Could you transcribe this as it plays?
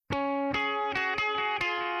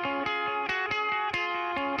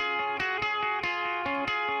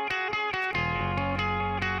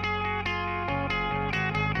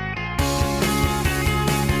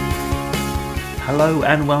Hello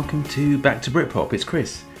and welcome to Back to Britpop. It's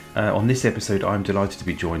Chris. On this episode, I'm delighted to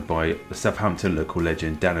be joined by the Southampton local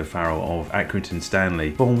legend Dan O'Farrell of Accrington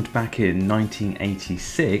Stanley. Formed back in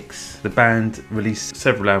 1986, the band released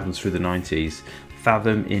several albums through the 90s.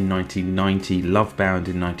 Fathom in 1990, Lovebound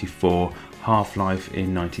in 94, Half-Life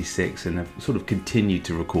in 96, and have sort of continued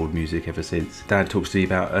to record music ever since. Dan talks to me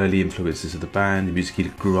about early influences of the band, the music he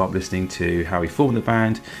grew up listening to, how he formed the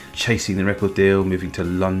band, chasing the record deal, moving to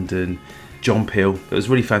London, John Peel. It was a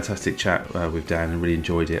really fantastic chat with Dan and really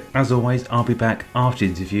enjoyed it. As always, I'll be back after the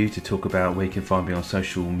interview to talk about where you can find me on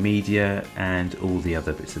social media and all the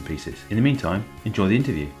other bits and pieces. In the meantime, enjoy the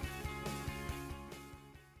interview.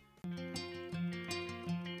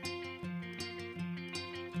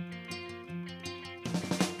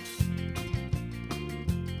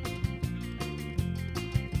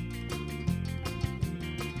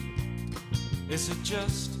 Is it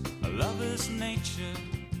just a lover's nature?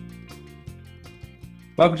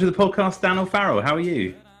 Welcome to the podcast, Dan O'Farrell. How are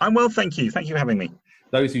you? I'm well, thank you. Thank you for having me.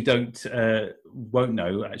 Those who won't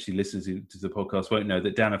know, actually listeners to the podcast won't know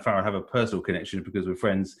that Dan and Farrell have a personal connection because we're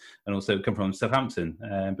friends and also come from Southampton.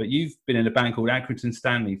 But you've been in a band called Accrington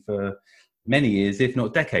Stanley for many years, if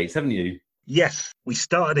not decades, haven't you? Yes, we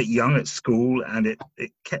started it young at school, and it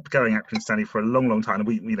kept going Accrington Stanley for a long, long time. And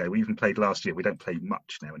we even played last year. We don't play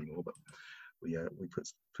much now anymore, but we put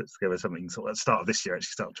together something sort of at the start of this year,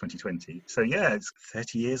 actually start of 2020. So yeah, it's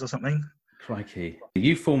 30 years or something. Crikey.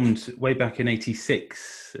 You formed way back in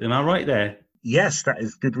 86. Am I right there? Yes, that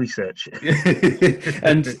is good research.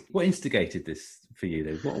 And what instigated this for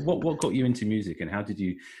you though? What got you into music, and how did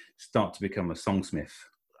you start to become a songsmith?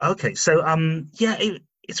 Okay, so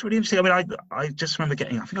it's really interesting. I mean, I just remember I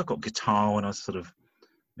think I got a guitar when I was sort of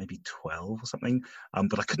maybe 12 or something,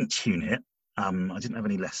 but I couldn't tune it. I didn't have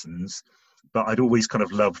any lessons, but I'd always kind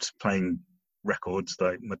of loved playing records,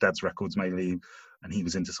 like my dad's records mainly, and he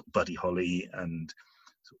was into sort of Buddy Holly and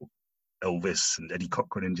sort of Elvis and Eddie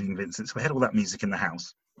Cochran and Gene Vincent. So we had all that music in the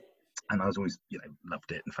house, and I was always,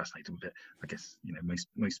 loved it and fascinated with it. I guess,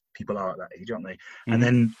 most people are at that age, aren't they? Mm-hmm. And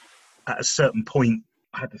then at a certain point,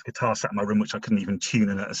 I had this guitar sat in my room, which I couldn't even tune.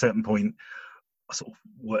 And at a certain point, I sort of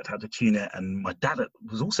worked out how to tune it. And my dad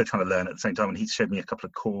was also trying to learn at the same time, and he showed me a couple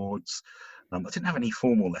of chords. I didn't have any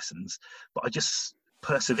formal lessons, but I just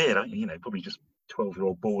persevered, probably just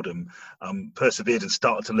 12-year-old boredom, persevered and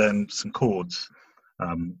started to learn some chords.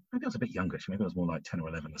 Maybe I was a bit younger, actually. Maybe I was more like 10 or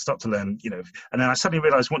 11. I started to learn, and then I suddenly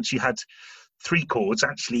realised once you had 3 chords,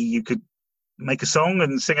 actually you could make a song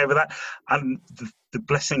and sing over that. And the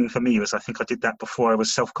blessing for me was, I think I did that before I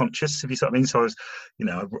was self-conscious, if you see what I mean. So I was,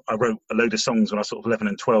 I wrote a load of songs when I was sort of 11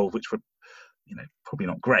 and 12, which were, probably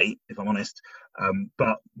not great, if I'm honest,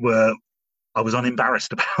 but I was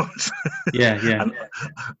unembarrassed about. Yeah. And,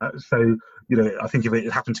 so, I think if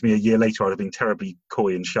it happened to me a year later, I'd have been terribly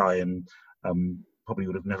coy and shy, and probably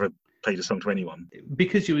would have never played a song to anyone.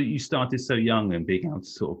 Because you started so young and being able to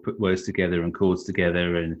sort of put words together and chords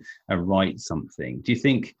together and write something, do you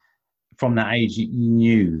think from that age you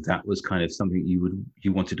knew that was kind of something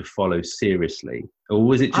you wanted to follow seriously, or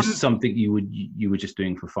was it just something you were just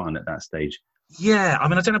doing for fun at that stage? Yeah, I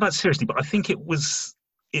mean, I don't know about seriously, but I think it was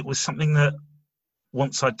something that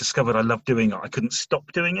once I'd discovered I loved doing it, I couldn't stop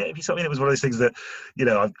doing it. If you see what I mean, it was one of those things that,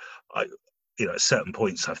 I at certain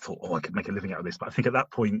points I thought, I could make a living out of this. But I think at that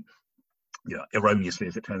point, erroneously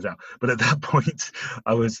as it turns out, but at that point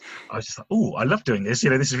I was just like, I love doing this.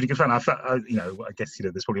 This is really good fun. I guess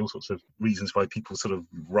there's probably all sorts of reasons why people sort of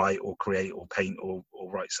write or create or paint or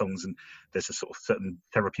write songs, and there's a sort of certain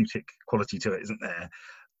therapeutic quality to it, isn't there?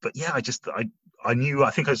 But yeah, I knew, I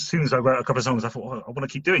think as soon as I wrote a couple of songs, I thought, I want to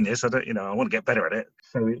keep doing this. I want to get better at it.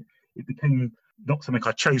 So it became not something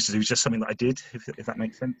I chose to do, it was just something that I did, if that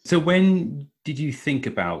makes sense. So when did you think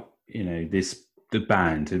about, the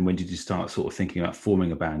band, and when did you start sort of thinking about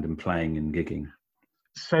forming a band and playing and gigging?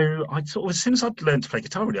 So I sort of, as soon as I'd learned to play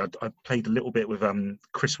guitar, really, I played a little bit with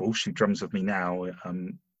Chris Walsh, who drums with me now,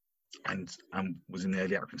 and was in the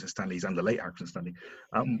early Accrington Stanleys and the late Accrington Stanley.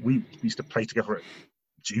 We used to play together at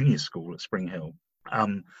junior school at Spring Hill.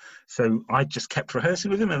 So I just kept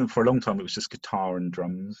rehearsing with him, and for a long time it was just guitar and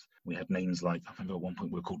drums. We had names like, I remember at one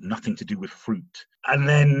point we were called Nothing to Do with Fruit, and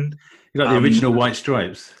then you got the original White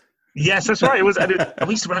Stripes. Yes, that's right. It was. And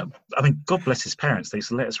we used to run. I mean, God bless his parents. They used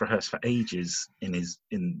to let us rehearse for ages in his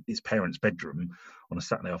parents' bedroom on a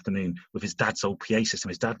Saturday afternoon with his dad's old PA system.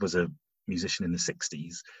 His dad was a musician in the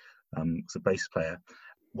 '60s. Was a bass player.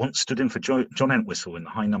 Once stood in for John Entwistle in the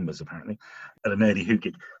High Numbers, apparently, at an early Who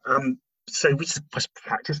gig. So we just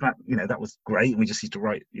practiced that. That was great. And we just used to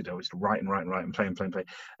write. We used to write and play.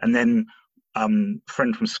 And then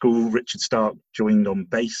Friend from school, Richard Stark, joined on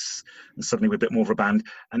bass, and suddenly we're a bit more of a band.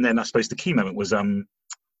 And then I suppose the key moment was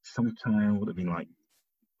sometime would have been like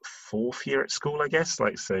fourth year at school, I guess,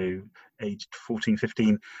 like so aged 14,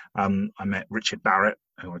 15. I met Richard Barrett,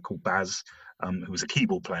 who I call Baz, who was a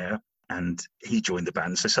keyboard player, and he joined the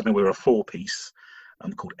band. So suddenly we were a four-piece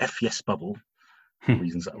called F Yes Bubble, for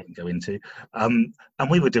reasons that I won't go into. And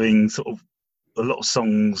we were doing sort of a lot of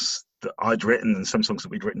songs that I'd written and some songs that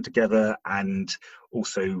we'd written together, and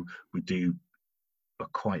also we do a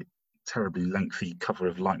quite terribly lengthy cover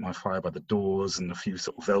of Light My Fire by the Doors and a few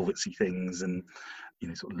sort of Velvetsy things, and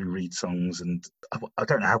sort of Lou Reed songs. And I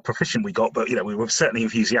don't know how proficient we got, but we were certainly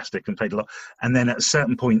enthusiastic and played a lot. And then at a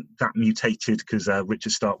certain point that mutated because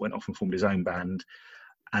Richard Stark went off and formed his own band,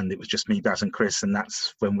 and it was just me, Baz and Chris, and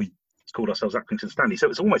that's when we called ourselves Accrington Stanley. So it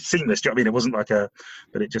was almost seamless. Do you know what I mean? It wasn't like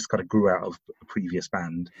but it just kind of grew out of a previous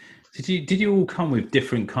band. Did you all come with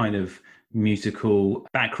different kind of musical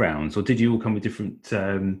backgrounds, or did you all come with different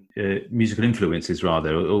musical influences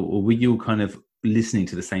rather, or were you all kind of listening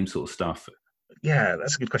to the same sort of stuff? Yeah,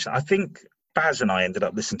 that's a good question. I think Baz and I ended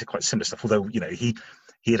up listening to quite similar stuff, although he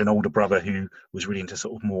had an older brother who was really into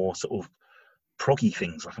sort of more sort of proggy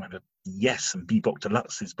things. I remember Yes and Bebop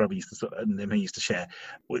Deluxe, his brother used to and they used to share,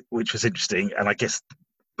 which was interesting. And I guess,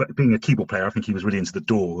 but being a keyboard player, I think he was really into the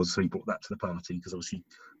Doors, so he brought that to the party because obviously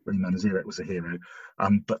Raymond Zirek was a hero.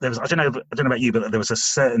 But there was, I don't know about you, but there was a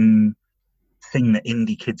certain thing that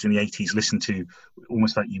indie kids in the 80s listened to,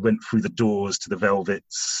 almost like you went through the Doors to the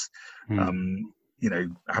Velvets,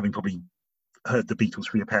 having probably heard the Beatles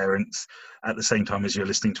through your parents at the same time as you're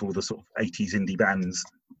listening to all the sort of 80s indie bands.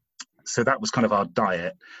 So that was kind of our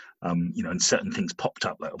diet, and certain things popped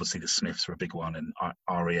up, like obviously the Smiths were a big one, and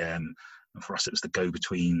R.E.M., and for us it was the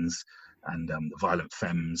Go-Betweens and the Violent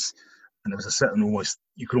Femmes. And there was a certain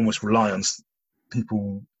you could almost rely on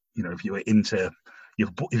people, if you were into,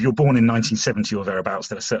 if you're born in 1970 or thereabouts,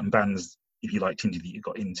 there are certain bands, if you liked indie, that you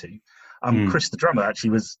got into. Chris, the drummer, actually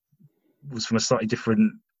was from a slightly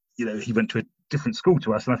different, he went to a different school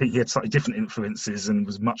to us, and I think he had slightly different influences and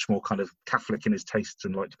was much more kind of Catholic in his tastes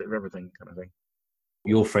and liked a bit of everything kind of thing.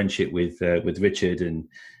 Your friendship with Richard and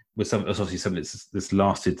was obviously something that's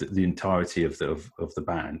lasted the entirety of the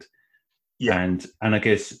band. Yeah, and I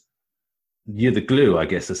guess you're the glue, I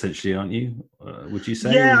guess, essentially, aren't you? Would you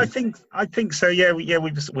say? Yeah, I think so. Yeah,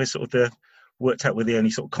 we're sort of worked out we're the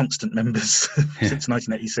only sort of constant members since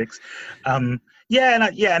 1986. And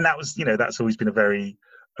that was, that's always been a very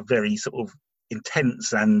sort of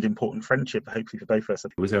intense and important friendship, hopefully for both of us.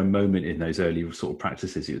 Was there a moment in those early sort of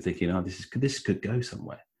practices you were thinking, this could go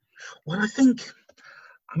somewhere? Well, I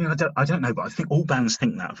don't know, but I think all bands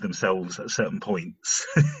think that of themselves at certain points.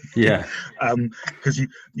 Yeah. Because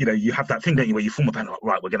you have that thing, don't you, where you form a band, like,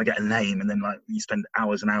 right, we're going to get a name, and then like you spend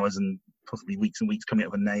hours and hours and possibly weeks and weeks coming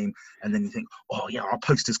up with a name, and then you think, oh yeah, our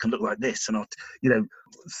posters can look like this, and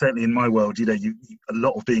certainly in my world, a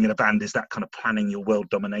lot of being in a band is that kind of planning your world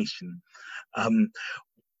domination.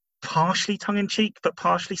 Partially tongue-in-cheek, but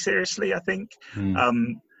partially seriously, I think.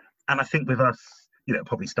 And I think with us, it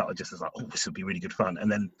probably started just as like, oh, this would be really good fun. And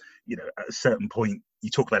then, at a certain point, you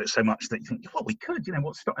talk about it so much that you think, well, we could,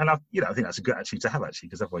 what's not? And I think that's a good attitude to have, actually,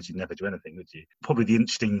 because otherwise you'd never do anything, would you? Probably the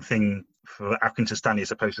interesting thing for Accrington Stanley,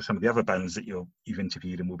 as opposed to some of the other bands that you've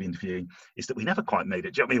interviewed and will be interviewing, is that we never quite made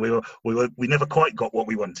it. Do you know what I mean? We never quite got what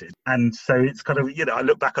we wanted. And so it's kind of, I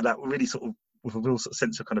look back at that really sort of with a real sort of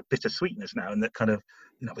sense of kind of bittersweetness now, and that kind of,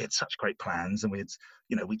 we had such great plans, and we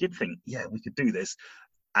did think, yeah, we could do this.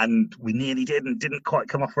 And we nearly did and didn't quite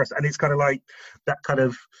come off for us. And it's kind of like that kind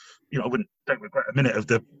of, I don't regret a minute of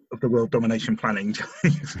the world domination planning.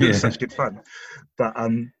 It was such good fun. But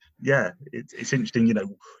it's interesting,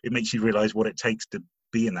 it makes you realise what it takes to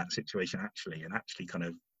be in that situation actually, and actually kind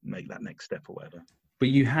of make that next step or whatever. But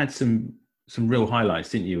you had some real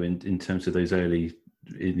highlights, didn't you, in terms of those early,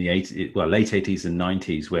 in the late 80s and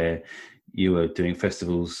 90s, where you were doing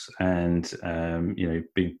festivals and,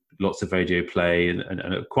 being lots of radio play, and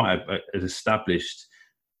quite an established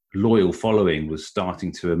loyal following was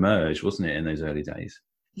starting to emerge, wasn't it, in those early days?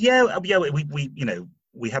 Yeah.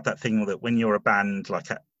 We had that thing that when you're a band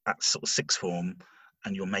like at sort of sixth form,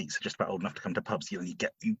 and your mates are just about old enough to come to pubs,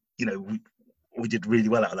 we did really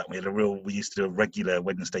well out of that. We used to do a regular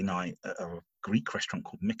Wednesday night at a Greek restaurant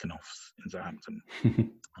called Mykonos in Southampton.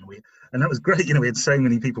 and that was great. We had so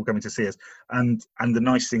many people coming to see us. And the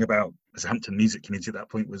nice thing about the Southampton music community at that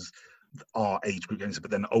point was our age group, but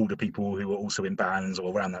then older people who were also in bands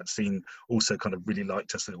or around that scene also kind of really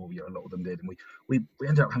liked us. A lot of them did. And we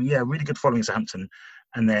ended up having, a really good following in Southampton.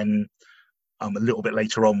 And then a little bit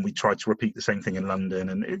later on, we tried to repeat the same thing in London.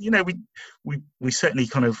 And, we certainly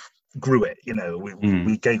kind of grew it. You know, Mm.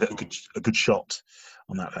 we gave it a good shot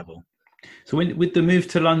on that level. So with the move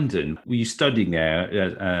to London, were you studying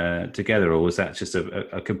there together, or was that just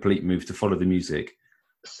a complete move to follow the music?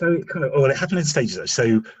 So it kind of, well, it happened in stages though.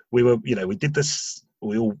 So we were, you know, we did this.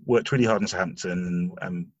 We all worked really hard in Southampton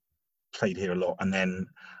and played here a lot. And then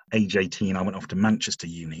age 18, I went off to Manchester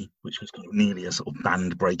Uni, which was kind of nearly a sort of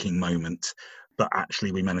band breaking moment. But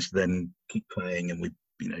actually, we managed to then keep playing, and we,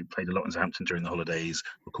 you know, played a lot in Southampton during the holidays,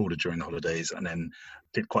 recorded during the holidays, and then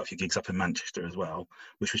did quite a few gigs up in Manchester as well,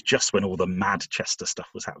 which was just when all the Manchester stuff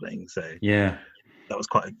was happening. So Yeah. that was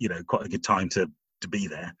quite, quite a good time to be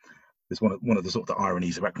there. There's one of the sort of the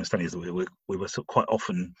ironies of Accrington Stanley is that we were sort of quite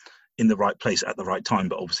often in the right place at the right time,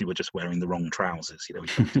 but obviously we're just wearing the wrong trousers. You know, we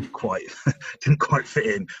didn't quite didn't quite fit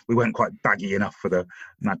in. We weren't quite baggy enough for the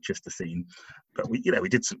Manchester scene, but we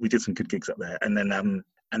did some good gigs up there. And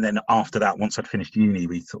then after that, once I'd finished uni,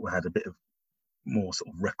 we sort of had a bit of more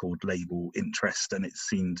sort of record label interest, and it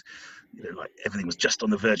seemed, you know, like everything was just on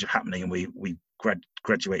the verge of happening, and we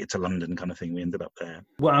graduated to London kind of thing. We ended up there.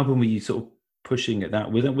 What album were you sort of pushing at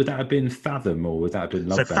that? Would that have been Fathom, or would that have been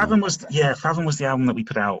So Lovebound? Fathom was the album that we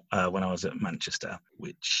put out when I was at Manchester,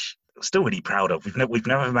 which I'm still really proud of. We've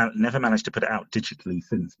never managed to put it out digitally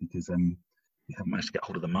since, because we haven't managed to get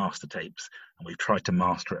hold of the master tapes, and we've tried to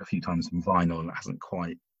master it a few times in vinyl, and it hasn't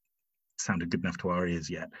quite sounded good enough to our ears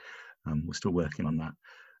yet. We're still working on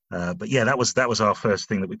that. But yeah, that was our first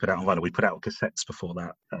thing that we put out on vinyl. We put out cassettes before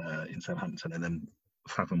that in Southampton, and then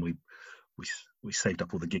Fathom we saved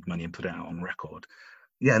up all the gig money and put it out on record.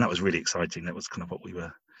 Yeah, and that was really exciting. That was kind of what we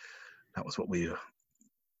were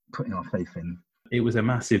putting our faith in. It was a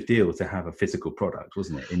massive deal to have a physical product,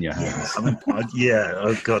 wasn't it, in your hands? Yeah,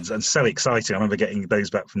 oh god, and so exciting. I remember getting those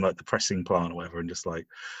back from like the pressing plant or whatever, and just like,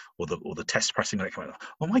 or the test pressing when it came out.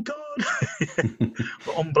 Oh my god,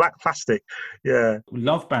 but on black plastic. Yeah.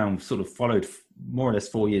 Lovebound sort of followed more or less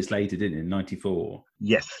 4 years later, didn't it? In '94.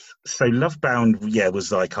 Yes. So Lovebound, yeah,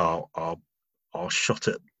 was like our shot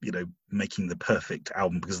at, you know, making the perfect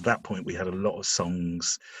album, because at that point we had a lot of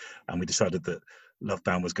songs, and we decided that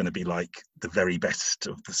Lovebound was going to be like the very best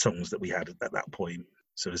of the songs that we had at that point.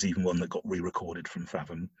 So there's even one that got re-recorded from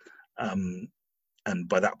Fathom. And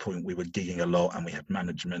by that point we were gigging a lot, and we had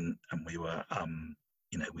management, and we were,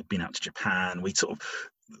 you know, we'd been out to Japan.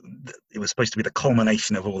 It was supposed to be the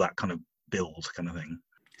culmination of all that kind of build kind of thing.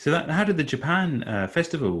 So how did the Japan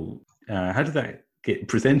festival, how did that get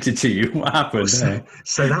presented to you? What happened there?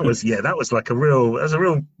 So that was like a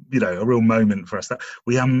real moment for us. That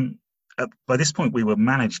we by this point we were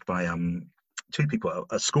managed by two people,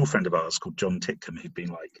 a school friend of ours called John Titcombe, who'd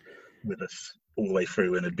been like with us all the way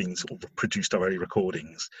through and had been sort of produced our early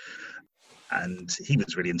recordings, and he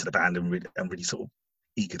was really into the band and really sort of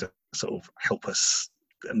eager to sort of help us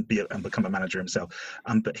and become a manager himself.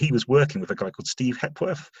 But he was working with a guy called Steve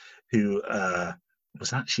Hepworth, who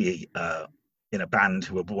was actually in a band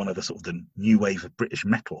who were one of the sort of the new wave of British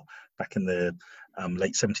metal back in the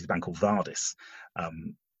late 70s, a band called Vardis.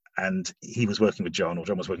 And he was working with John, or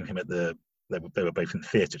John was working with him they were both in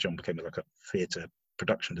theatre. John became like a theatre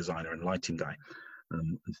production designer and lighting guy,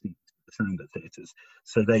 and Steve the sound at theatres.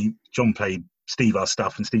 So John played Steve our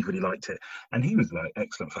stuff, and Steve really liked it. And he was like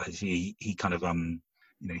excellent for us. He kind of, you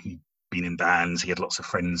know, he'd been in bands, he had lots of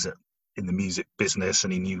friends in the music business,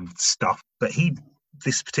 and he knew stuff. But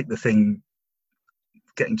this particular thing,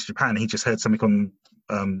 getting to Japan, he just heard something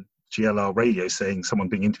on GLR radio saying, someone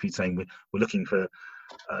being interviewed saying, we're looking for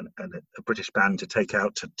a British band to take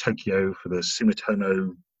out to Tokyo for the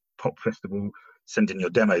Sumitomo Pop Festival, send in your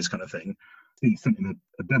demos kind of thing. He sent in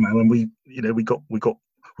a demo, and we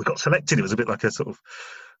got selected. It was a bit like a sort of, I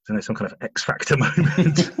don't know, some kind of X Factor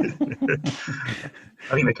moment.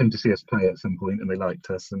 I think they came to see us play at some point, and they liked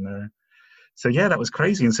us, and so yeah, that was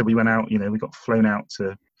crazy. And so we went out. You know, we got flown out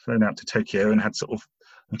to Tokyo, and had sort of,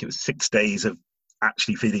 I think it was 6 days of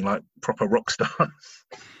actually feeling like proper rock stars.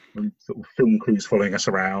 And sort of film crews following us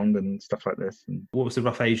around and stuff like this. And what was the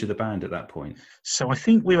rough age of the band at that point? so I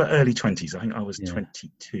think we were early 20s. I think I was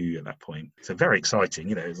 22 at that point. So very exciting,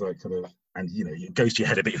 you know. It's like sort of, and you know, it goes to your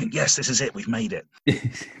head a bit. You think, yes, this is it. We've made it.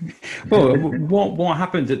 Well, what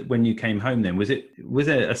happened when you came home then? Was it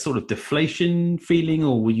a sort of deflation feeling,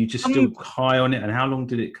 or were you just still high on it? And how long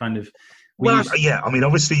did it kind of? Yeah. I mean,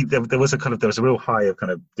 obviously there was a real high of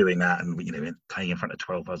kind of doing that, and you know, playing in front of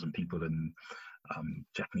 12,000 people and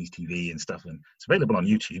Japanese TV and stuff, and it's available on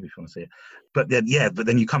YouTube if you want to see it. But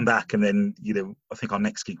then you come back, and then, you know, I think our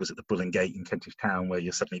next gig was at the Bull and Gate in Kentish Town, where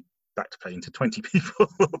you're suddenly back to playing to 20 people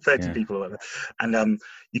or 30 people or whatever, and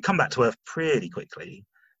you come back to earth pretty quickly.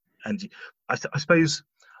 And I suppose,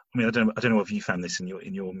 I mean, I don't know if you found this in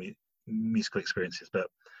your musical experiences, but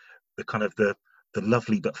the kind of the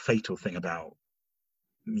lovely but fatal thing about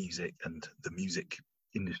music and the music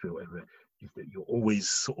industry or whatever is that you're always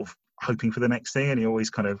sort of hoping for the next thing, and you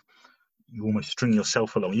almost string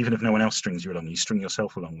yourself along, even if no one else strings you along. You string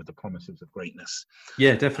yourself along with the promises of greatness.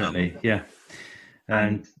 Yeah, definitely.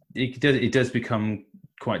 And it does become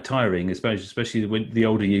quite tiring, especially when the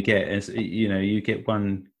older you get. As you know, you get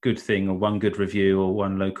one good thing or one good review or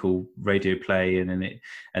one local radio play, and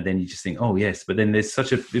then you just think, oh yes, but then there's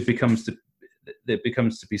it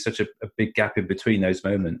becomes to be such a big gap in between those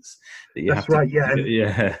moments that you have to,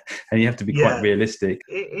 and you have to be quite realistic.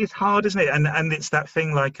 It's hard, isn't it? And it's that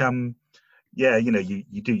thing like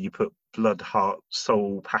you put blood, heart,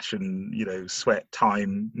 soul, passion, sweat,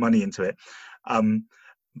 time, money into it,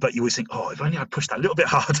 but you always think, oh, if only I'd pushed that a little bit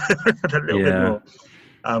harder, a little bit more.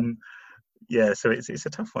 So it's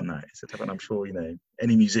a tough one. It's a tough one. I'm sure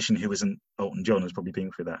any musician who isn't Elton John has probably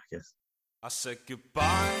been through that, I guess. I said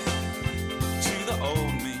goodbye to the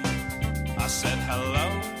old me. I said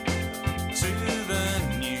hello to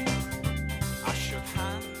the new. I shook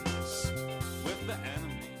hands with the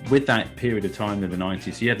enemy. With that period of time in the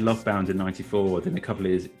 90s, so you had Lovebound in 94, then a couple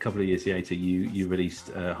of years later you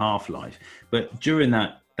released Half-Life. But during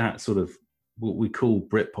that sort of what we call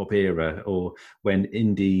Britpop era, or when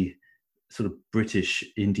sort of British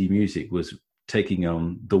indie music was taking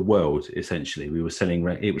on the world, essentially, we were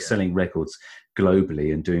selling selling records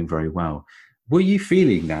globally and doing very well. Were you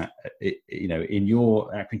feeling that, in your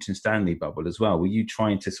Accrington Stanley bubble as well? Were you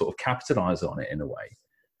trying to sort of capitalize on it in a way?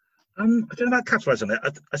 I don't know about capitalize on it.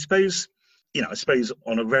 I suppose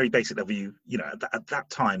on a very basic level, at that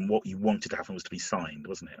time, what you wanted to happen was to be signed,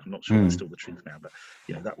 wasn't it? I'm not sure that's still the truth now, but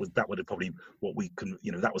that would have probably what we can,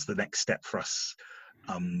 that was the next step for us,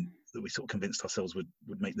 that we sort of convinced ourselves would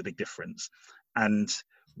make the big difference. And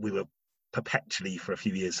we were perpetually for a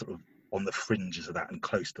few years sort of on the fringes of that and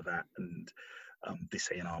close to that, and this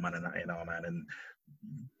A&R man and that A&R man, and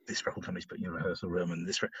this record company's putting in a rehearsal room, and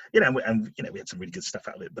this, we had some really good stuff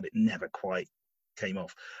out of it, but it never quite came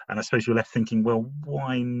off. And I suppose you're left thinking, well,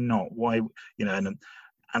 why not? Why, and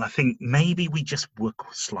I think maybe we just were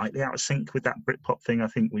slightly out of sync with that Britpop thing. I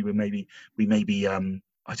think we maybe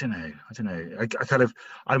I don't know.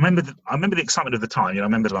 I remember the excitement of the time. I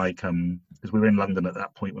remember because we were in London at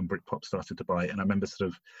that point when Britpop started to bite, and I remember sort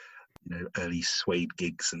of early Suede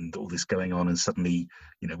gigs and all this going on, and suddenly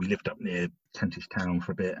we lived up near Kentish Town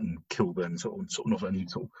for a bit, and Kilburn sort of not only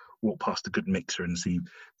sort of walk past a good mixer and see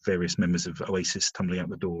various members of Oasis tumbling out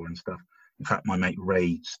the door and stuff. In fact, my mate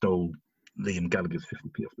Ray stole Liam Gallagher's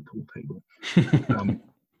 50p off the pool table.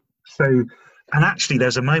 And actually,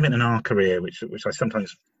 there's a moment in our career which I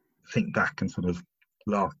sometimes think back and sort of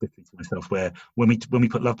laugh bitterly to myself, where when we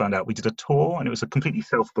put Lovebound out, we did a tour, and it was a completely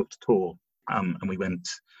self-booked tour, and we went,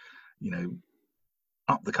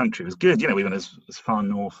 up the country. It was good. We went as far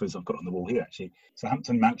north as I've got on the wall here, actually.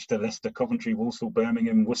 Southampton, Manchester, Leicester, Coventry, Walsall,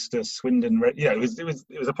 Birmingham, Worcester, Swindon.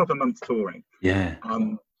 It was a proper month touring. Yeah.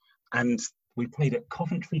 And we played at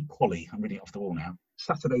Coventry Poly. I'm reading it off the wall now.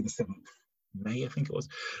 Saturday the 7th May, I think it was.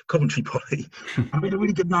 Coventry Poly. And we had a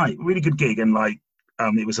really good night, really good gig, and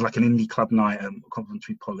it was like an indie club night at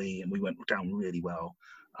Coventry Poly, and we went down really well.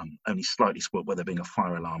 Only slightly spoiled by there being a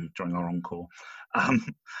fire alarm during our encore. And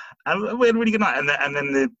we had a really good night. And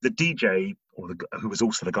then the DJ, who was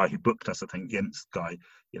also the guy who booked us, I think, Jens guy,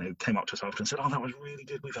 came up to us after and said, "Oh, that was really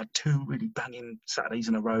good. We've had 2 really banging Saturdays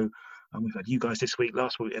in a row. And we've had you guys this week.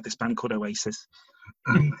 Last week we had this band called Oasis."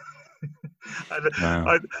 Wow.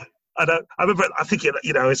 I remember, I think,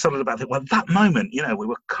 it's something about it. Well, that moment, we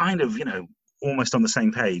were kind of, almost on the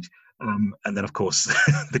same page. And then, of course,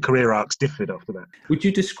 the career arcs differed after that. Would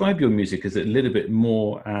you describe your music as a little bit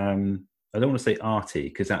more, I don't want to say arty,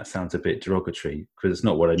 because that sounds a bit derogatory, because it's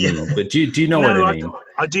not what I mean. But do you know what I mean?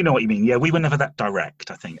 I do know what you mean. Yeah, we were never that direct,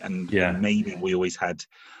 I think. And maybe we always had,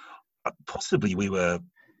 possibly we were,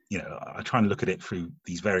 I try and look at it through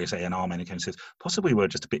these various A&R men who says possibly we were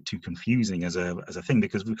just a bit too confusing as a thing,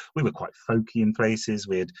 because we were quite folky in places.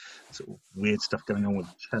 We had sort of weird stuff going on with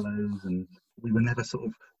cellos, and we were never sort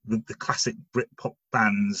of the classic Britpop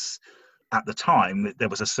bands at the time. There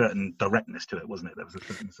was a certain directness to it, wasn't it? There was a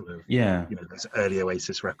certain sort of those early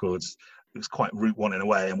Oasis records. It was quite Route One in a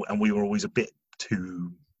way, and we were always a bit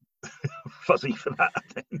too fuzzy for that, I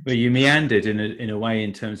think. But you meandered in a way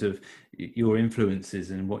in terms of your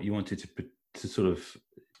influences, and what you wanted to sort of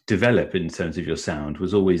develop in terms of your sound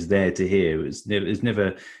was always there to hear.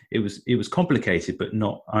 It was complicated but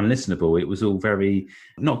not unlistenable. It was all very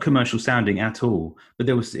not commercial sounding at all, but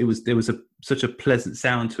there was such a pleasant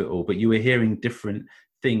sound to it all. But you were hearing different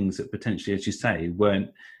things that potentially, as you say, weren't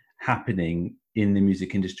happening in the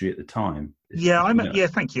music industry at the time. Yeah, You know, yeah.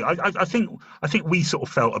 Thank you. I think we sort of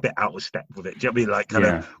felt a bit out of step with it. Do you know what I mean? Like, kind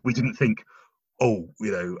yeah, of, we didn't think, oh,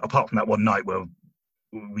 apart from that one night where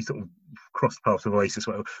we sort of crossed paths with Oasis,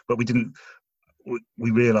 but we didn't. We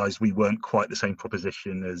realised we weren't quite the same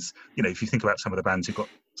proposition as, if you think about some of the bands who got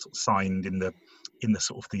sort of signed in the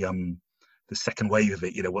sort of the second wave of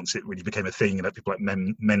it. Once it really became a thing, people like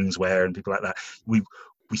Menswear and people like that. We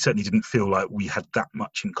certainly didn't feel like we had that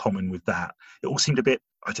much in common with that. It all seemed a bit,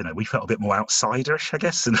 I don't know, we felt a bit more outsiderish, I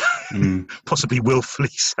guess, and possibly willfully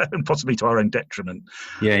so, and possibly to our own detriment.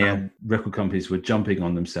 Yeah. Record companies were jumping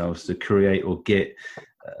on themselves to create or get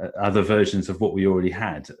other versions of what we already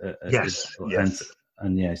had. Yes.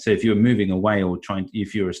 And yeah, so if you were moving away or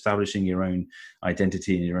if you were establishing your own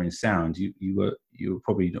identity and your own sound, you were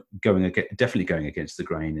probably definitely going against the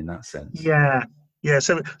grain in that sense. Yeah.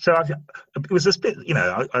 So it was a bit,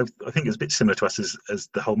 I think it was a bit similar to us as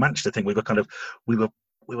the whole Manchester thing. We were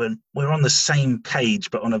on the same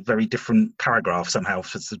page, but on a very different paragraph somehow.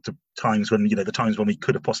 For the times when the times when we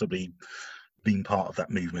could have possibly been part of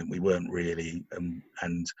that movement, we weren't really,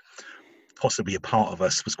 and possibly a part of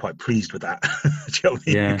us was quite pleased with that. Do you know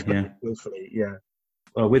what I mean? Willfully, yeah.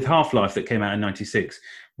 Well, with Half-Life that came out in '96,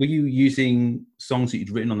 were you using songs that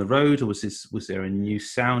you'd written on the road, or was there a new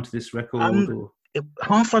sound to this record?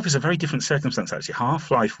 Half-Life was a very different circumstance, actually.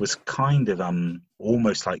 Half-Life was kind of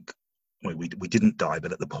almost like, we didn't die,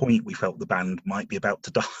 but at the point we felt the band might be about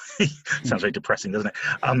to die. Sounds very depressing, doesn't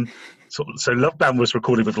it? So Love Band was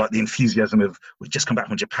recorded with like the enthusiasm of, we've just come back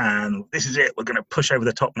from Japan, this is it, we're going to push over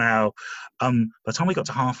the top now. By the time we got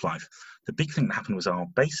to Half-Life, the big thing that happened was our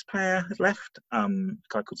bass player had left, a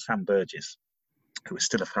guy called Sam Burgess, who is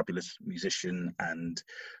still a fabulous musician and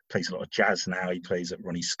plays a lot of jazz now. He plays at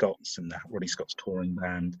Ronnie Scott's and Ronnie Scott's touring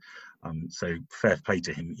band. So fair play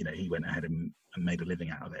to him. He went ahead and made a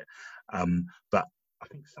living out of it. But I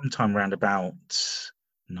think sometime around about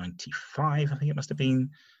 95, I think it must have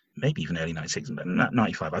been, maybe even early 96, but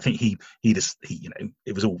 95. I think he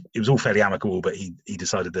it was all fairly amicable, but he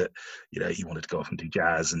decided that, he wanted to go off and do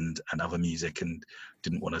jazz and other music and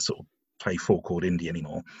didn't want to sort of play 4-chord indie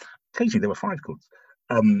anymore. Occasionally there were 5 chords.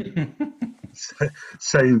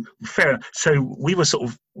 So fair. So we were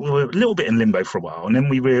a little bit in limbo for a while, and then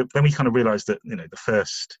we kind of realised that the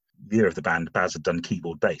first year of the band, Baz had done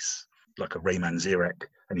keyboard bass like a Ray Manzarek,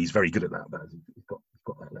 and he's very good at that. Baz, he's got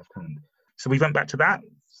that left hand. So we went back to that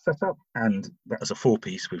setup, and that was a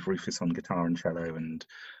 4-piece with Rufus on guitar and cello and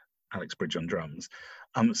Alex Bridge on drums.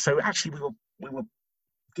 So actually we were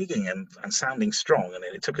gigging and sounding strong, and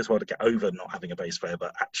it took us a while to get over not having a bass player,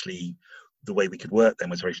 but actually the way we could work then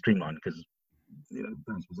was very streamlined because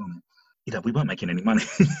Baz was on it. We weren't making any money.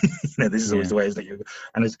 This is always the way, isn't it?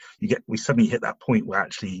 And as we suddenly hit that point where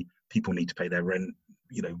actually people need to pay their rent,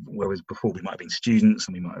 whereas before we might have been students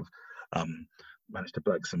and we might have managed to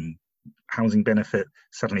bug some housing benefit.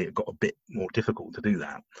 Suddenly it got a bit more difficult to do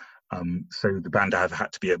that. So the band either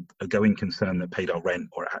had to be a going concern that paid our rent,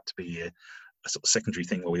 or it had to be a sort of secondary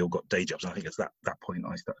thing where we all got day jobs. And I think at that point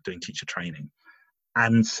I started doing teacher training.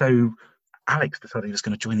 And so Alex decided he was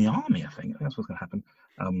going to join the army. I think that's what's going to happen,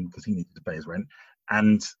 because he needed to pay his rent.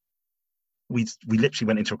 And we literally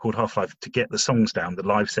went in to record Half-Life to get the songs down, the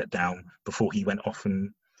live set down, before he went off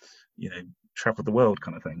and traveled the world,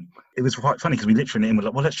 kind of thing. It was quite funny because we literally were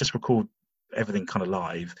like, well, let's just record everything kind of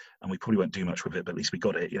live, and we probably won't do much with it, but at least we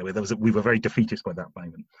got it. We were very defeatist by that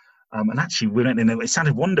moment. And actually we went in and it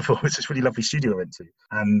sounded wonderful. It's this really lovely studio I went to,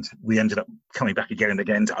 and we ended up coming back again and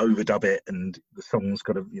again to overdub it, and the songs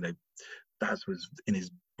kind of, Baz was in his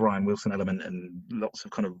Brian Wilson element, and lots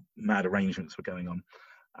of kind of mad arrangements were going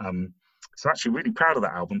on. So actually really proud of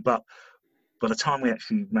that album, but by the time we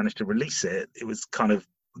actually managed to release it, it was kind of,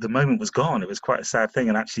 the moment was gone. It was quite a sad thing,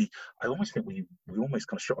 and actually I almost think we almost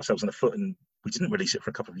kind of shot ourselves in the foot, and we didn't release it for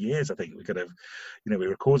a couple of years. I think we could have, we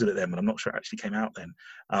recorded it then, but I'm not sure it actually came out then.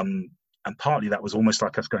 And partly that was almost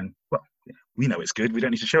like us going, well, we know it's good, we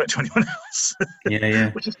don't need to show it to anyone else.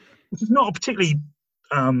 Yeah. which is not a particularly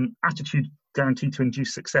attitude guaranteed to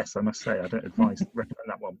induce success, I must say. I don't recommend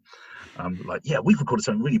that one. We've recorded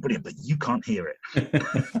something really brilliant, but you can't hear it.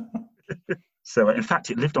 So in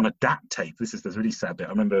fact, it lived on a DAT tape. This is the really sad bit. I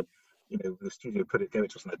remember, the studio gave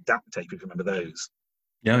it to us on a DAT tape, if you remember those.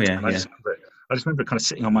 Oh yeah. And I just remember it kind of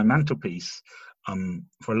sitting on my mantelpiece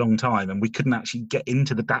for a long time, and we couldn't actually get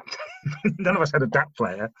into the DAT tape. None of us had a DAT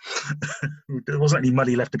player. There wasn't any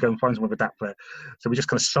money left to go and find someone with a DAT player, so we just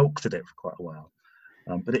kind of sulked at it for quite a while.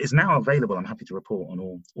 But it is now available, I'm happy to report, on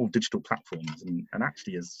all digital platforms, and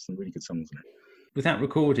actually has some really good songs in it. With that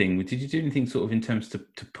recording, did you do anything sort of in terms to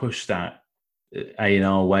push that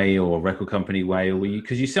A&R way or record company way, or were you,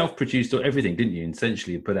 because you self-produced everything, didn't you? And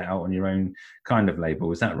essentially, you put it out on your own kind of label.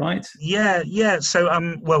 Was that right? Yeah. So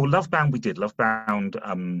well, Lovebound we did. Lovebound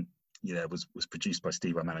was produced by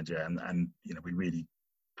Steve, our manager, and we really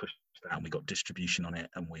pushed it out and we got distribution on it,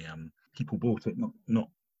 and we people bought it, not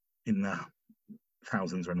in the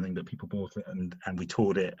thousands or anything, but people bought it, and we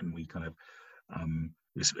toured it, and we kind of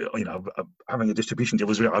having a distribution deal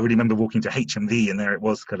was I really remember walking to HMV and there it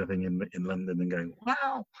was, kind of thing, in London, and going,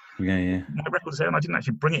 wow, yeah, my record's there, and I didn't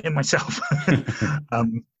actually bring it in myself.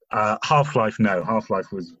 Half-Life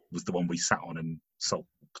was the one we sat on and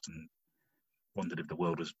sulked and wondered if the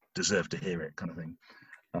world deserved to hear it, kind of thing.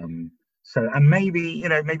 So, and maybe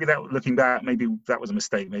that, looking back, maybe that was a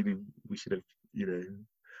mistake. Maybe we should have,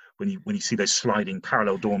 when you see those sliding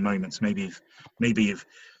parallel door moments, maybe if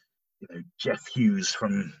Jeff Hughes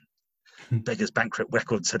from Beggars Banquet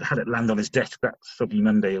Records had it land on his desk that soggy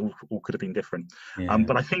Monday, all could have been different. yeah.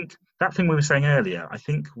 But I think that thing we were saying earlier, I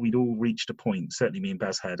think we'd all reached a point, certainly me and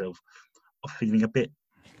Baz had, of feeling a bit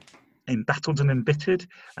embattled and embittered,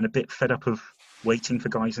 and a bit fed up of waiting for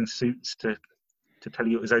guys in suits to tell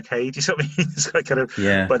you it was okay. Do you see what I mean? It's like, kind of,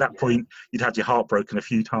 Yeah. By that point, you'd had your heart broken a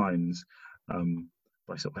few times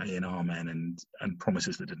by sort of A&R men and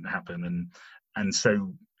promises that didn't happen, and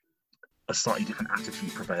so a slightly different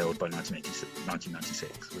attitude prevailed by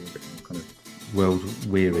 1996. We were a bit more kind of World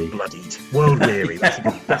weary. bloodied. World weary.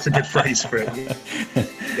 That's a good phrase for it.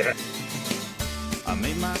 Yeah. I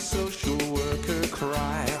made my social worker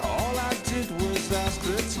cry. All I did was ask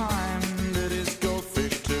the time that his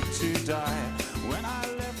goldfish took to die. When I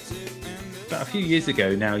left it About a few years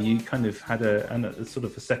ago now, you kind of had a sort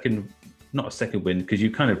of a second, not a second wind, because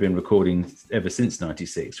you've kind of been recording ever since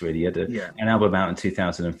 96, really. You had an album out in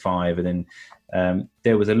 2005, and then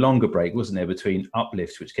there was a longer break, wasn't there, between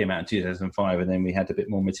Uplift, which came out in 2005, and then we had a bit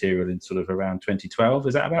more material in sort of around 2012.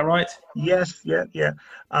 Is that about right? Yes, yeah.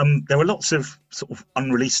 There were lots of sort of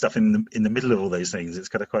unreleased stuff in the middle of all those things. It's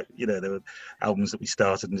kind of quite, there were albums that we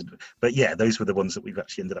started, but yeah, those were the ones that we've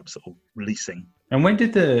actually ended up sort of releasing. And when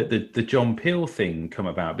did the John Peel thing come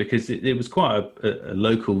about? Because it was quite a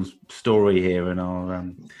local story here in our...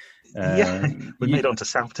 we made on to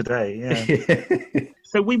South Today. Yeah.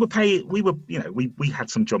 So we had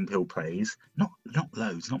some John Peel plays, not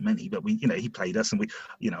loads, not many, but he played us, and we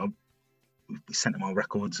sent him our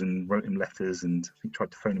records and wrote him letters, and I think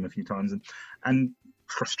tried to phone him a few times, and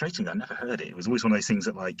frustratingly, I never heard it. It was always one of those things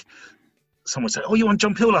that, like, someone would say, "Oh, you were on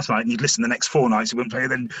John Peel last night," and you'd listen the next 4 nights, you wouldn't play it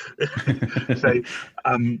then.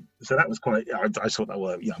 So that was quite. I thought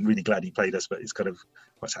that I'm really glad he played us, but it's kind of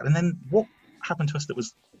quite sad. And then what happened to us that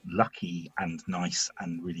was lucky and nice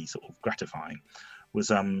and really sort of gratifying was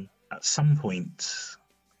at some point,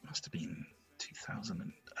 must have been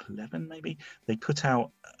 2011 maybe, they put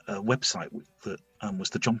out a website that was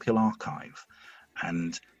the John Peel Archive,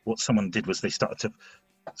 and what someone did was they started to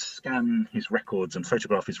scan his records and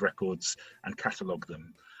photograph his records and catalogue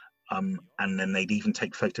them, and then they'd even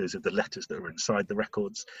take photos of the letters that were inside the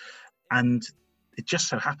records. And it just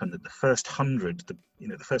so happened that the first 100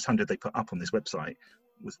 they put up on this website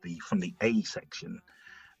was from the A section,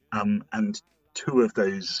 and 2 of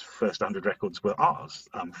those first 100 records were ours,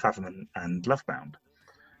 Fathom and Lovebound,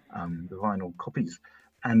 the vinyl copies.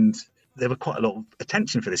 And there was quite a lot of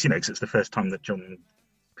attention for this, because it's the first time that John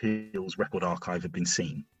Peel's record archive had been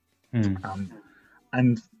seen.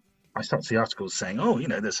 And I start to see articles saying,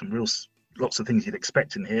 there's some lots of things you'd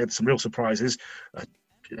expect in here, there's some real surprises.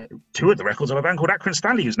 2 of the records of a band called Akron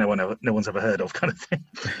Stanley, who's no one's ever heard of, kind of thing.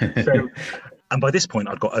 So, and by this point,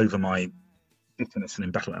 I'd got over my bitterness and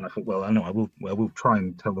embattlement, and I thought, well, I know I will try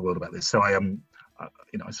and tell the world about this. So I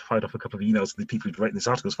I fired off a couple of emails to the people who'd written this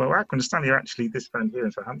article. So, Akron Stanley are actually this band here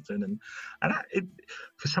in Southampton, and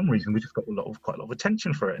for some reason we just got quite a lot of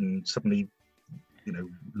attention for it, and suddenly,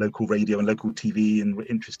 local radio and local TV and were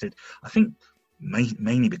interested. I think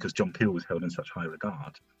mainly because John Peel was held in such high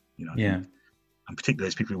regard. Yeah. And particularly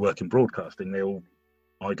those people who work in broadcasting, they all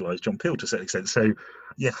idolise John Peel to a certain extent. So,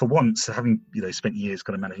 yeah, for once, having spent years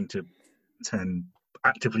kind of managing to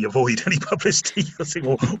actively avoid any publicity,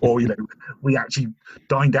 or we actually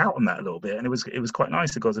dined out on that a little bit, and it was quite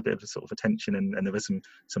nice. It got a bit of a sort of attention, and there was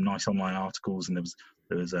some nice online articles, and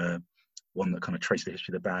there was one that kind of traced the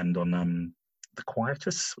history of the band on the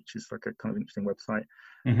Quietus, which is like a kind of interesting website,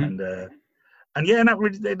 and that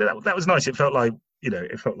was nice. It felt like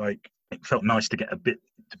it felt nice to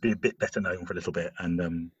be a bit better known for a little bit, and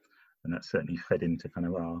that certainly fed into kind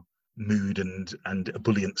of our mood and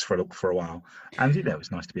ebullience for a while. And it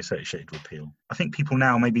was nice to be associated with Peel. I think people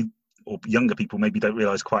now, maybe, or younger people maybe, don't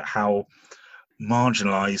realise quite how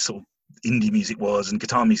marginalised sort of indie music was and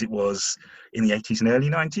guitar music was in the 80s and early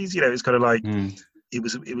 90s. You know, it's kind of like it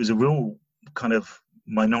was a real kind of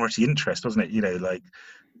minority interest, wasn't it? You know, like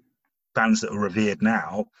bands that are revered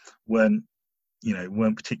now weren't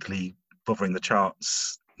particularly bothering the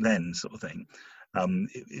charts then, sort of thing.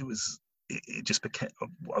 It just became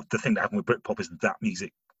the thing that happened with Britpop is that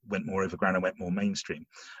music went more overground and went more mainstream.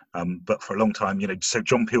 But for a long time, you know, so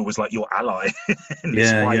John Peel was like your ally in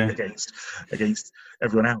this fight against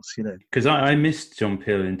everyone else, you know. Because I missed John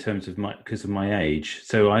Peel in terms of because of my age.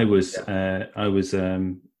 So I was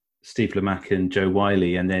Steve Lamacq and Joe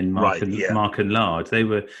Wiley, and then Mark and Lard. They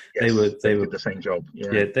were did the same job.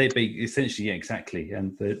 Yeah, they essentially, exactly.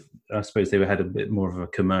 And I suppose they had a bit more of a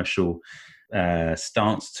commercial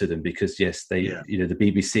stance to them, because you know, the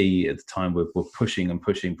BBC at the time were pushing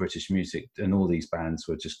British music, and all these bands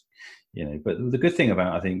were just, you know. But the good thing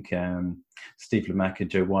about, I think, Steve Lamacq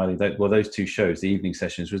and Joe Wiley, those two shows, the evening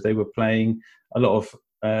sessions, was they were playing a lot of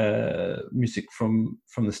music from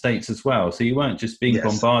the States as well. So you weren't just being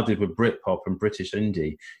bombarded with Britpop and British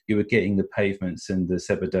indie. You were getting the Pavements and the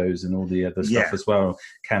Sebadoos and all the other stuff as well,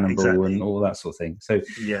 Cannonball and all that sort of thing. So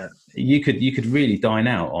you could really dine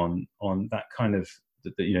out on that kind of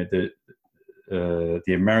the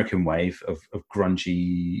American wave of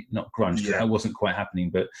grungy, not grunge, that wasn't quite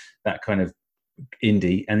happening, but that kind of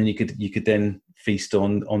indie, and then you could then feast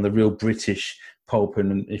on the real British pulp,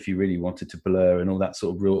 and if you really wanted to Blur and all that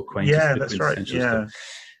sort of real acquaintance. Yeah, that's right. Yeah. Stuff.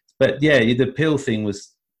 But the Peel thing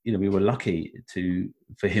was, you know, we were lucky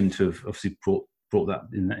for him to have obviously brought that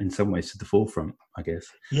in some ways to the forefront, I guess.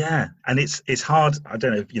 Yeah, and it's hard. I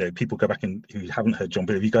don't know if, you know, people go back and who haven't heard John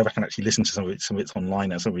Peel, if you go back and actually listen to some of it's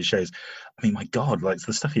online or some of his shows, I mean, my God, like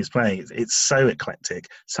the stuff he's playing, it's so eclectic,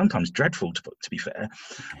 sometimes dreadful to be fair.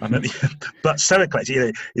 But so eclectic, you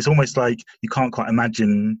know, it's almost like you can't quite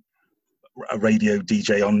imagine a radio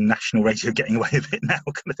DJ on national radio getting away with it now,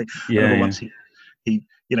 kind of thing. Yeah. Once he'd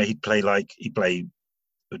play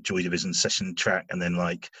a Joy Division session track, and then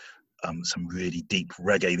like some really deep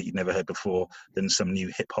reggae that you'd never heard before, then some new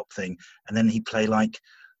hip hop thing, and then he'd play like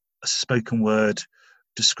a spoken word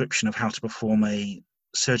description of how to perform a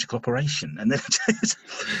surgical operation, and then it's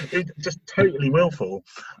just totally willful.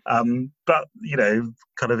 But you know,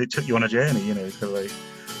 kind of it took you on a journey. You know, so like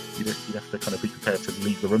you'd have to kind of be prepared to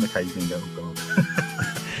leave the room occasionally and go, oh God.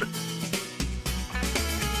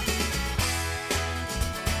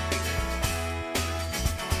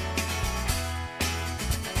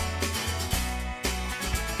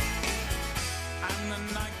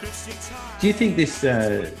 Do you think this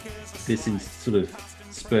sort of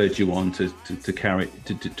spurred you on to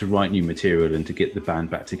write new material and to get the band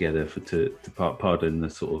back together, to pardon the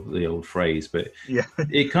sort of the old phrase, but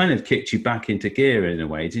it kind of kicked you back into gear in a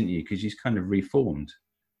way, didn't you? Because you kind of reformed.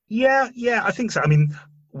 Yeah, I think so. I mean,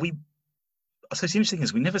 so the interesting thing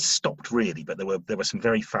is we never stopped really, but there were some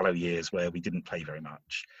very fallow years where we didn't play very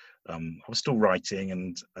much. I was still writing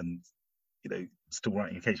and you know, still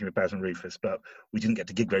writing occasionally with Baz and Rufus, but we didn't get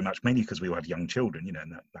to gig very much, mainly because we all had young children, you know,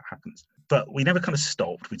 and that happens. But we never kind of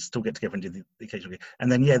stopped. We'd still get together and do the occasional gig.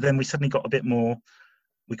 And then, then we suddenly got a bit more,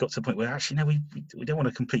 we got to the point where actually, no, we don't want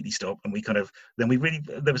to completely stop. And we kind of, then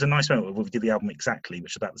there was a nice moment where we did the album Exactly,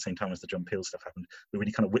 which was about the same time as the John Peel stuff happened. We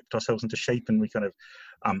really kind of whipped ourselves into shape, and we kind of,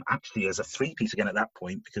 actually as a 3-piece again at that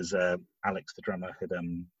point, because Alex, the drummer, had,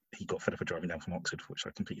 he got fed up with driving down from Oxford, which I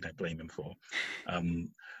completely don't blame him for,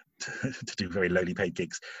 to do very lowly paid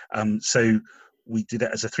gigs. So we did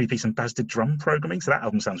it as a 3-piece, and Baz did drum programming. So that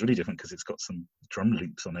album sounds really different because it's got some drum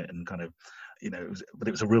loops on it, and kind of, you know,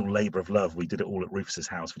 it was a real labour of love. We did it all at Rufus's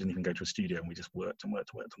house. We didn't even go to a studio, and we just worked on that,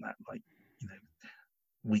 like, you know,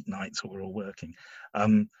 weeknights where we're all working.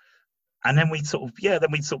 And then we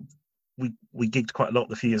gigged quite a lot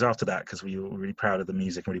the few years after that, because we were really proud of the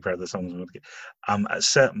music and really proud of the songs.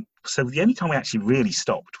 So the only time we actually really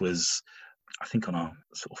stopped was, I think, on our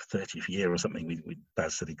sort of 30th year or something.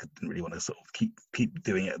 Baz said he didn't really want to sort of keep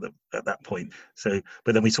doing it at that point. So,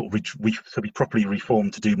 but then we sort of we properly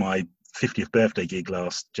reformed to do my 50th birthday gig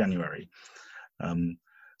last January.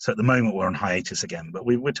 So at the moment we're on hiatus again, but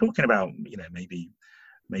we're talking about, you know,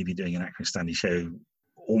 maybe doing an Accrington Stanley show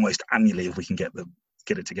almost annually if we can get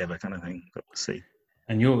it together, kind of thing. But we'll see.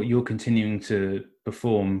 And you're continuing to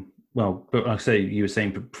perform well, but like I say, you were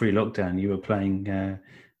saying pre-lockdown you were playing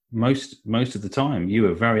most of the time. You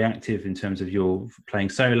were very active in terms of your playing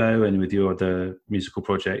solo and with your other musical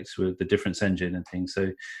projects with the Difference Engine and things.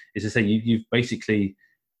 So it's to say you've basically,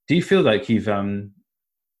 do you feel like you've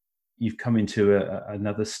come into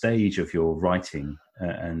another stage of your writing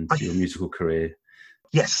and your musical career?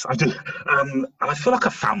 Yes, I do. And I feel like I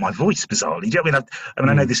found my voice bizarrely. Do you know what I mean?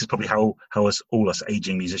 I know this is probably how all us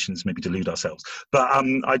aging musicians maybe delude ourselves, but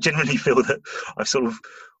I genuinely feel that I've sort of,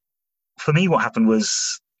 for me, what happened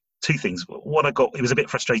was two things. What I got, it was a bit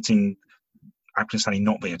frustrating, Accrington Stanley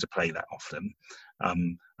not being able to play that often,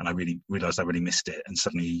 and I really realised I really missed it. And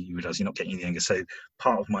suddenly you realise you're not getting any younger. So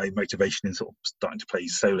part of my motivation in sort of starting to play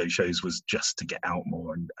solo shows was just to get out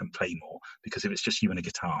more and play more, because if it's just you and a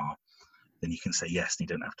guitar, then you can say yes, and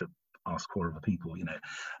you don't have to ask for other people, you know.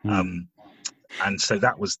 And so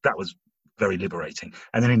that was very liberating.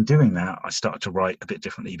 And then in doing that, I started to write a bit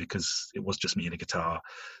differently, because it was just me and a guitar.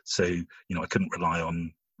 So, you know, I couldn't rely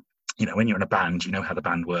on, you know, when you're in a band, you know how the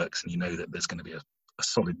band works, and you know that there's going to be a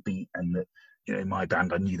solid beat, and that, you know, in my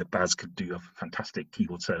band, I knew that Baz could do a fantastic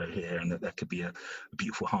keyboard solo here, and that there could be a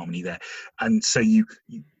beautiful harmony there. And so you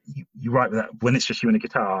write with that. When it's just you and a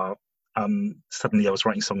guitar, suddenly I was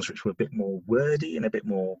writing songs which were a bit more wordy and a bit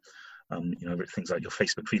more, you know, things like Your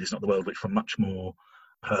Facebook Feed Is Not the World, which were much more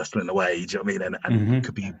personal in a way, do you know what I mean? And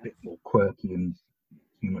could be a bit more quirky and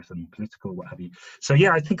humorous and political, what have you. So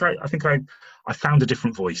yeah, I think I found a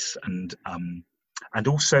different voice, and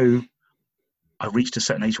also I reached a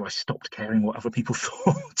certain age where I stopped caring what other people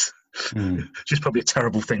thought. Which is probably a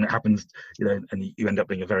terrible thing that happens, you know, and you end up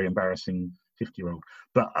being a very embarrassing 50-year-old.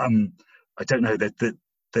 But I don't know, that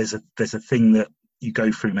there's a thing that you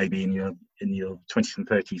go through maybe in your 20s and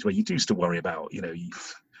 30s where you do still worry about, you know,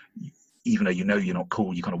 even though you know you're not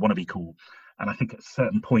cool, you kind of want to be cool. And I think at a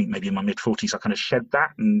certain point, maybe in my mid-40s, I kind of shed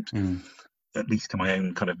that, and at least to my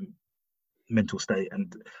own kind of mental state.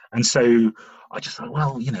 And so I just thought,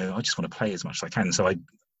 well, you know, I just want to play as much as I can.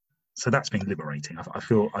 So that's been liberating. I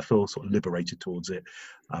feel sort of liberated towards it,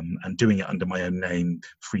 and doing it under my own name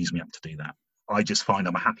frees me up to do that. I just find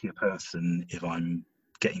I'm a happier person if I'm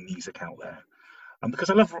getting music out there,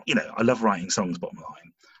 because I love writing songs, bottom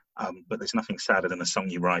line. But there's nothing sadder than a song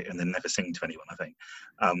you write and then never sing to anyone, I think.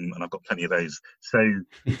 And I've got plenty of those. So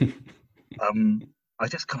I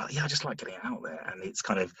just like getting it out there. And it's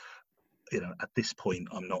kind of, you know, at this point,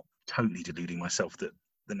 I'm not totally deluding myself that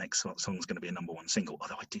the next song's going to be a #1 single,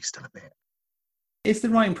 although I do still a bit. Is the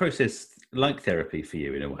writing process like therapy for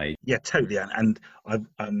you in a way? Yeah, totally. And I've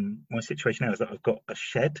my situation now is that I've got a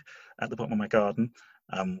shed at the bottom of my garden,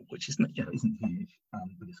 which isn't huge,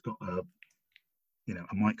 but it's got a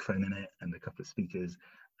microphone in it and a couple of speakers,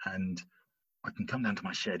 and I can come down to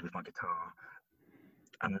my shed with my guitar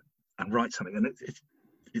and write something, and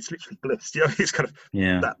it's literally bliss. You know, it's kind of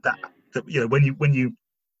that you know, when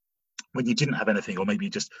you didn't have anything, or maybe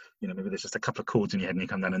you just, you know, maybe there's just a couple of chords in your head and you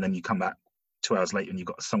come down, and then you come back 2 hours later and you've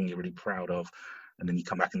got a song you're really proud of, and then you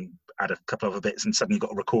come back and add a couple of other bits, and suddenly you've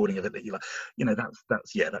got a recording of it that you like. You know, that's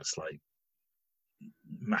like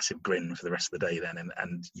massive grin for the rest of the day then,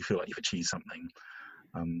 and you feel like you've achieved something.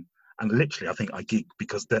 And literally, I think I gig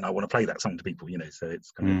because then I want to play that song to people, you know. So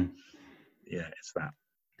it's kind of it's that.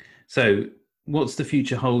 So what's the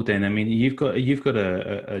future hold then? I mean, you've got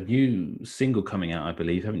a new single coming out, I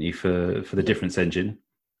believe, haven't you, for the Difference Engine?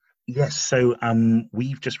 Yes. So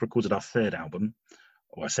we've just recorded our third album.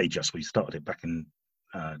 Or I say just, we started it back in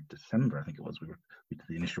December, I think it was. We did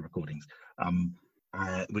the initial recordings,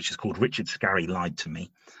 which is called Richard Scarry Lied to Me.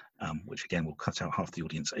 Which again will cut out half the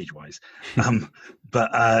audience age-wise,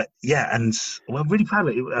 but and well, I'm really proud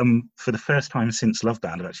of it. For the first time since Love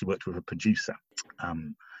Band, I've actually worked with a producer,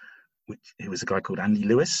 he was a guy called Andy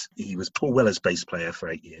Lewis. He was Paul Weller's bass player for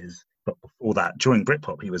 8 years, but before that, during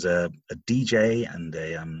Britpop, he was a DJ, and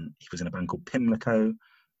he was in a band called Pimlico,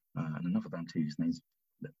 and another band too, whose name's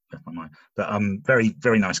left my mind. But very,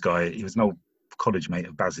 very nice guy. He was an old college mate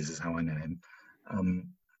of Baz's, is how I know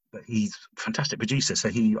him. But he's a fantastic producer, so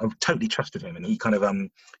I totally trusted him, and he kind of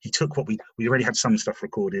he took what we already had some stuff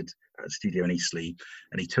recorded at a studio in Eastleigh,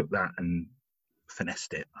 and he took that and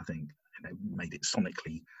finessed it, I think, you know, made it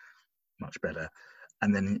sonically much better.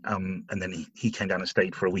 And then he came down and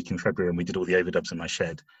stayed for a week in February, and we did all the overdubs in my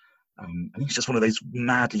shed. And he's just one of those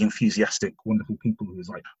madly enthusiastic, wonderful people who was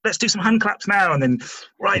like, let's do some hand claps now, and then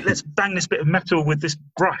let's bang this bit of metal with this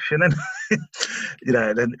brush, and then you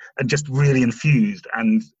know, and just really infused,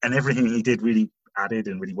 and everything he did really added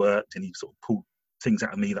and really worked, and he sort of pulled things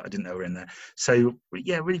out of me that I didn't know were in there. So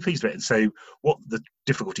yeah, really pleased with it. And so what the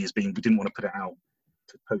difficulty has been, we didn't want to put it out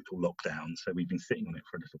to total lockdown, so we've been sitting on it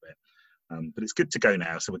for a little bit, but it's good to go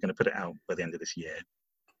now, so we're going to put it out by the end of this year.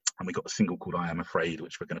 And we got a single called I Am Afraid,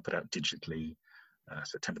 which we're going to put out digitally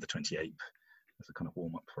September the 28th as a kind of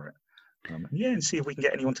warm up for it. And see if we can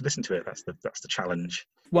get anyone to listen to it. That's the challenge.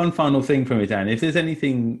 One final thing from me, Dan. If there's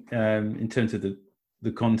anything in terms of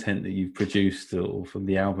the content that you've produced or from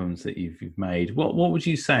the albums that you've made, what would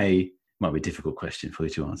you say might be a difficult question for you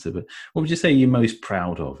to answer, but what would you say you're most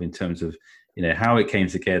proud of in terms of, how it came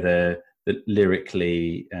together,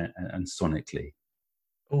 lyrically and sonically?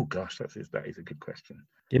 Oh gosh, that is a good question.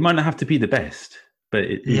 It might not have to be the best, but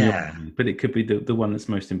Yeah. but it could be the one that's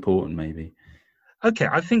most important, maybe. Okay,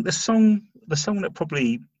 I think the song that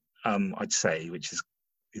probably I'd say, which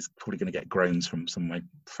is probably going to get groans from some of my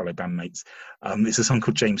fellow bandmates, is a song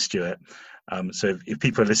called James Stewart. So if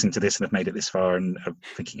people are listening to this and have made it this far and are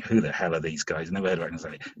thinking, who the hell are these guys? I've never heard of it.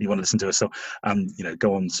 And you want to listen to a song,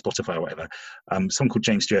 go on Spotify or whatever. Song called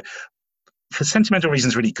James Stewart. For sentimental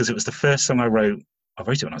reasons, really, because it was the first song I wrote. I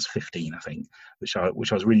wrote it when I was 15, I think, which I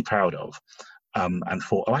was really proud of, and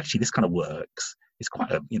thought, oh, actually, this kind of works. It's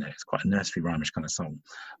quite a nursery rhymish kind of song.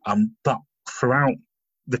 But throughout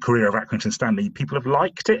the career of Accrington Stanley, people have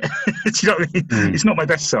liked it. Do you know what I mean? It's not my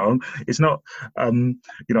best song. It's not,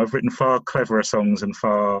 I've written far cleverer songs and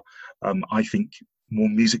far, I think, more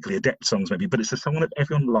musically adept songs maybe, but it's a song that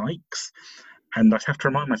everyone likes. And I have to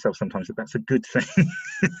remind myself sometimes that that's a good thing.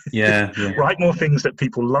 Yeah. Write more things that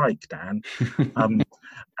people like, Dan.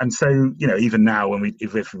 And so, even now when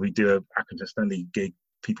if we do a Accrington Stanley gig,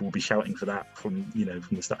 people will be shouting for that from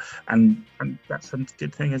the start. And that's a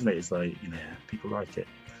good thing, isn't it? It's like, people like it.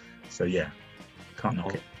 So yeah, can't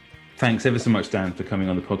knock it. Thanks ever so much, Dan, for coming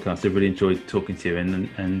on the podcast. I really enjoyed talking to you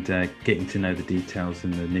and getting to know the details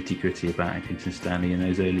and the nitty-gritty about Accrington Stanley in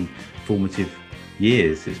those early formative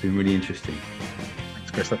years. It's been really interesting.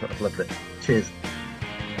 Thanks, Chris. I've loved it. Cheers.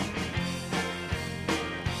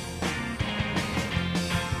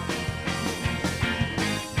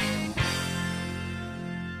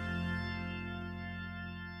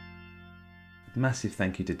 Massive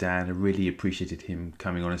thank you to Dan. I really appreciated him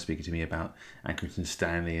coming on and speaking to me about Accrington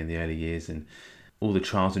Stanley in the early years and all the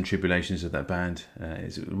trials and tribulations of that band.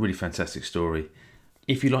 It's a really fantastic story.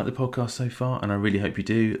 If you like the podcast so far, and I really hope you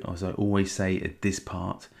do, as I always say at this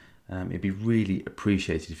part, it'd be really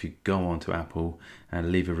appreciated if you go on to Apple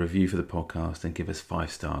and leave a review for the podcast and give us 5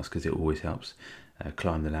 stars, because it always helps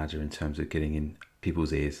climb the ladder in terms of getting in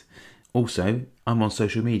people's ears. Also, I'm on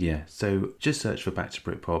social media, so just search for Back to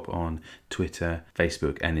Britpop on Twitter,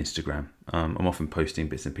 Facebook and Instagram. I'm often posting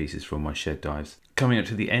bits and pieces from my shed dives. Coming up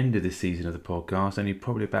to the end of this season of the podcast, only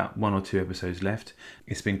probably about 1 or 2 episodes left.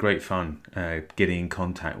 It's been great fun getting in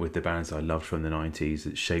contact with the bands I loved from the 90s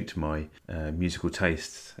that shaped my musical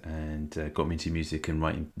tastes and got me into music and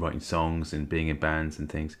writing songs and being in bands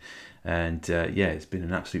and things. And it's been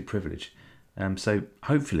an absolute privilege. So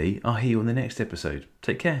hopefully I'll hear you on the next episode.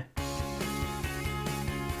 Take care.